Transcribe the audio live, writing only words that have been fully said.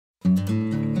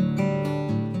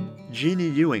Jeannie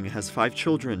Ewing has 5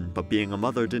 children, but being a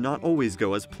mother did not always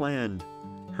go as planned.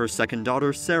 Her second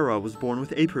daughter, Sarah, was born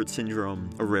with Apert syndrome,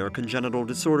 a rare congenital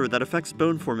disorder that affects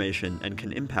bone formation and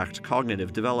can impact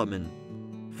cognitive development.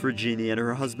 For Jeannie and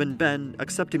her husband Ben,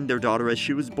 accepting their daughter as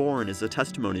she was born is a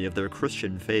testimony of their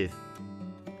Christian faith.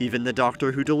 Even the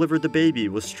doctor who delivered the baby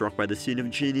was struck by the scene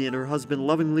of Jeannie and her husband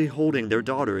lovingly holding their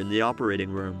daughter in the operating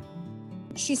room.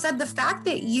 She said the fact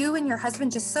that you and your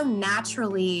husband just so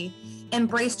naturally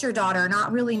embraced your daughter,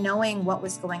 not really knowing what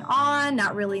was going on,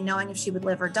 not really knowing if she would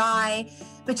live or die,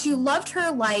 but you loved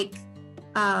her like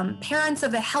parents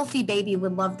of a healthy baby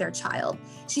would love their child.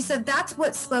 She said that's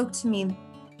what spoke to me,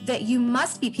 that you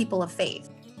must be people of faith.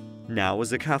 Now,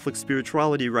 as a Catholic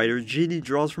spirituality writer, Jeannie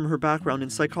draws from her background in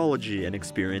psychology and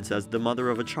experience as the mother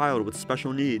of a child with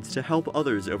special needs to help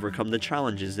others overcome the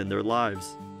challenges in their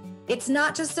lives. It's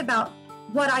not just about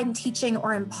what I'm teaching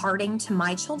or imparting to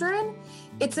my children.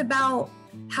 It's about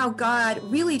how God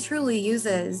really truly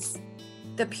uses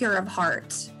the pure of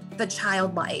heart, the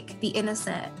childlike, the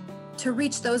innocent, to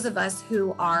reach those of us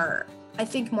who are, I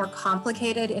think, more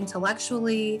complicated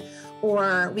intellectually,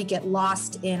 or we get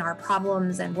lost in our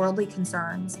problems and worldly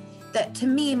concerns. That to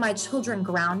me, my children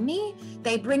ground me.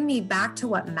 They bring me back to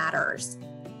what matters.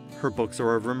 Her books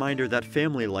are a reminder that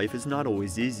family life is not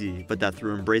always easy, but that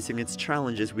through embracing its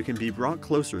challenges, we can be brought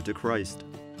closer to Christ.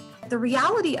 The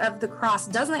reality of the cross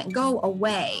doesn't go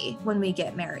away when we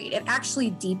get married. It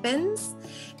actually deepens,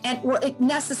 or it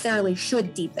necessarily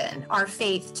should deepen our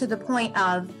faith to the point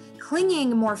of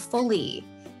clinging more fully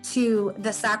to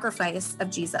the sacrifice of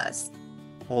Jesus.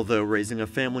 Although raising a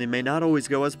family may not always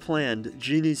go as planned,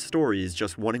 Jeannie's story is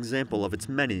just one example of its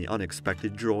many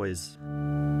unexpected joys.